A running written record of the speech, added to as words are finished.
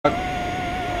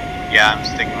Yeah, I'm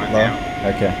sticking with Low? him.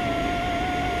 Okay.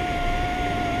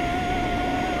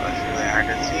 It's really hard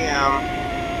to see him.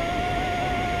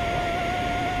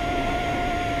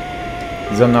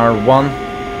 He's on our 1.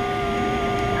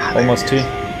 Ah, Almost 2.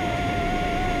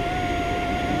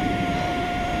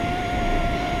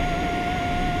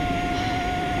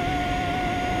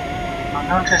 Oh,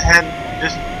 no,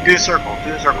 just do a circle.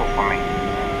 Do a circle for me.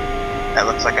 That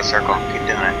looks like a circle. Keep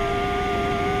doing it.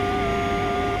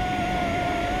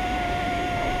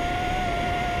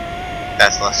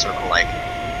 That's less circle-like.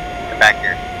 Get back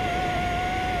here.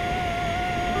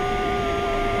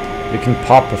 You can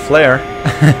pop a flare.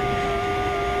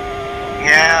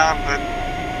 Yeah, but...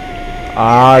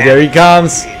 Ah, there he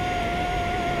comes. Here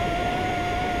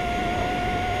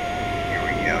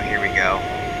we go, here we go.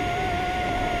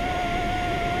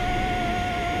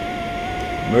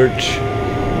 Merge.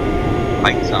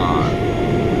 Lights on.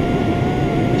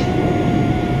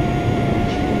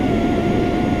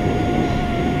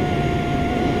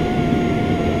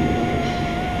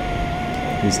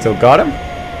 You still got him?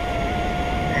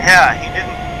 Yeah, he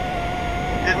didn't...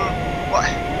 What?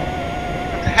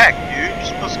 What the heck, dude? You're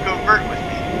supposed to go vert with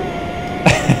me.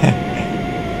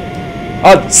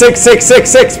 Oh, 6, 6, 6,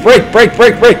 6! Break, break,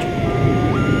 break, break!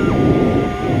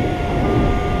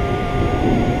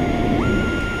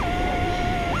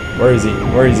 Where is he?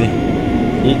 Where is he?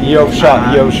 He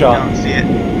overshot, he overshot. I don't see it.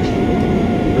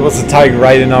 There was a tiger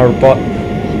right in our butt.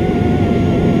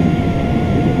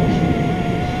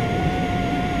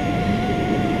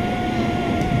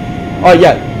 Oh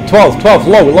yeah, 12, 12,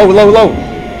 low, low, low, low.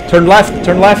 Turn left,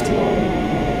 turn left.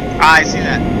 Ah, I see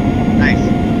that. Nice.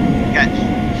 Catch.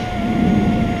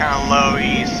 Kind of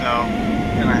low-y, so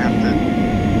I'm gonna have to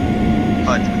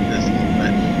fudge with this a little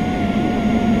bit.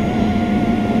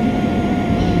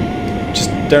 Just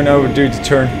don't overdo the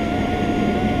turn.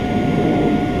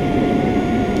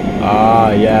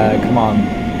 Ah, yeah, come on.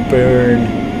 Burn.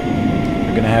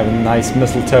 We're gonna have a nice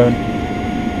missile tone.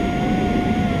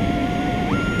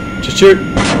 Just shoot.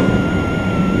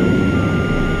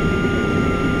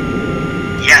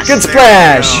 Yes. Good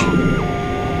splash.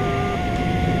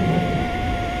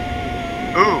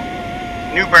 Ooh,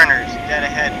 new burners. Dead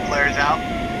ahead. Flares out.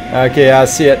 Okay, I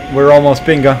see it. We're almost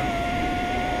bingo.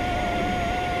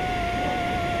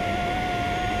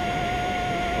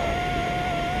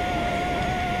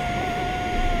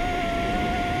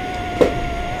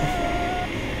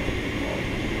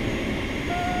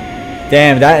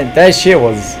 Damn, that shit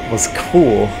was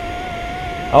cool.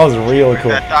 That was really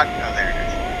cool. That dock, oh, there it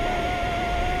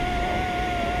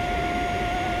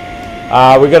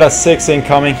is. We got a 6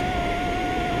 incoming.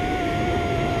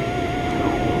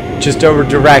 Just over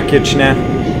the wreckage now.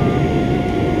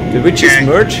 Did we just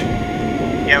merge?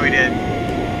 Yeah, we did.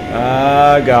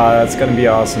 Ah, God, that's gonna be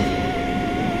awesome.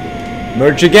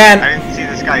 Merge again. I didn't see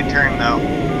this guy turn though.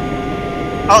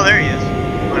 Oh, there he is.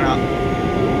 Went up.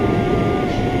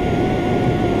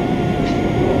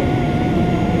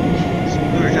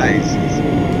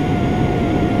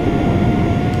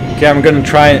 Okay, I'm gonna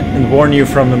try and warn you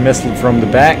from the missile from the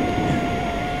back.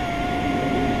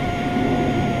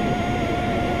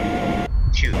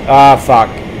 Shoot. Ah, fuck.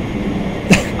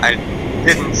 I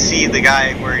didn't see the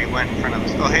guy where he went in front of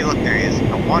us. Oh, hey, look, there he is.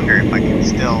 I wonder if I can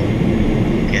still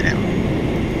get him.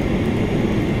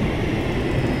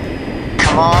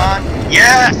 Come on.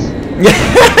 Yes!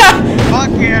 Fuck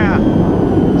yeah!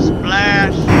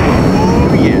 Splash!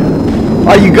 Oh, yeah.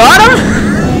 Oh, you got him?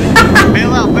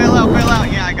 Bail out, bail out, bail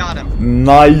out. Yeah, I got him.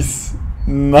 Nice.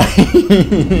 Nice.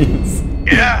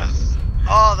 Yes!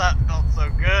 Oh, that felt so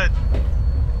good.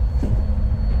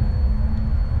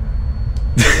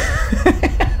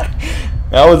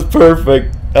 That was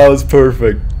perfect. That was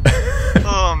perfect.